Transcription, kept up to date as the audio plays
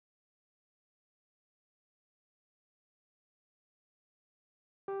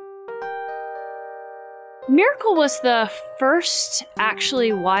Miracle was the first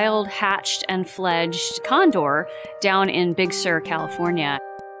actually wild hatched and fledged condor down in Big Sur, California.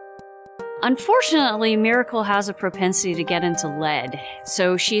 Unfortunately, Miracle has a propensity to get into lead,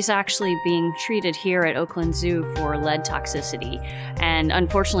 so she's actually being treated here at Oakland Zoo for lead toxicity, and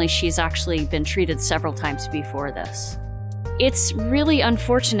unfortunately she's actually been treated several times before this. It's really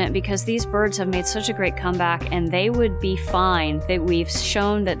unfortunate because these birds have made such a great comeback and they would be fine. We've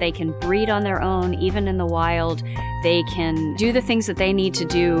shown that they can breed on their own, even in the wild. They can do the things that they need to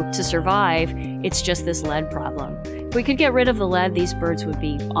do to survive. It's just this lead problem. If we could get rid of the lead, these birds would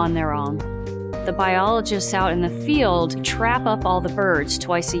be on their own. The biologists out in the field trap up all the birds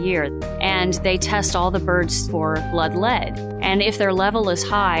twice a year, and they test all the birds for blood lead. And if their level is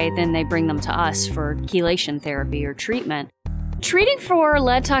high, then they bring them to us for chelation therapy or treatment. Treating for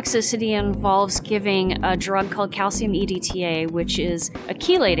lead toxicity involves giving a drug called calcium EDTA, which is a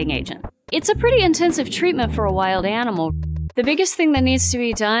chelating agent. It's a pretty intensive treatment for a wild animal. The biggest thing that needs to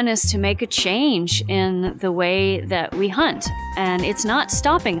be done is to make a change in the way that we hunt. And it's not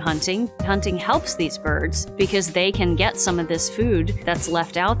stopping hunting. Hunting helps these birds because they can get some of this food that's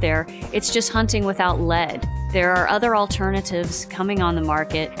left out there. It's just hunting without lead. There are other alternatives coming on the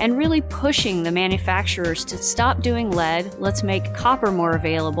market and really pushing the manufacturers to stop doing lead. Let's make copper more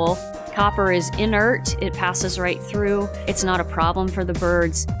available. Copper is inert, it passes right through, it's not a problem for the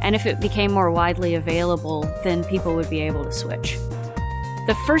birds, and if it became more widely available, then people would be able to switch.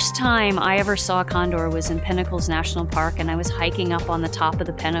 The first time I ever saw a condor was in Pinnacles National Park, and I was hiking up on the top of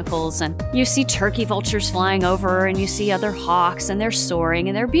the pinnacles, and you see turkey vultures flying over, and you see other hawks, and they're soaring,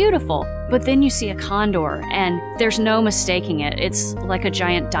 and they're beautiful. But then you see a condor, and there's no mistaking it. It's like a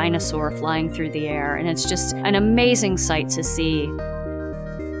giant dinosaur flying through the air, and it's just an amazing sight to see.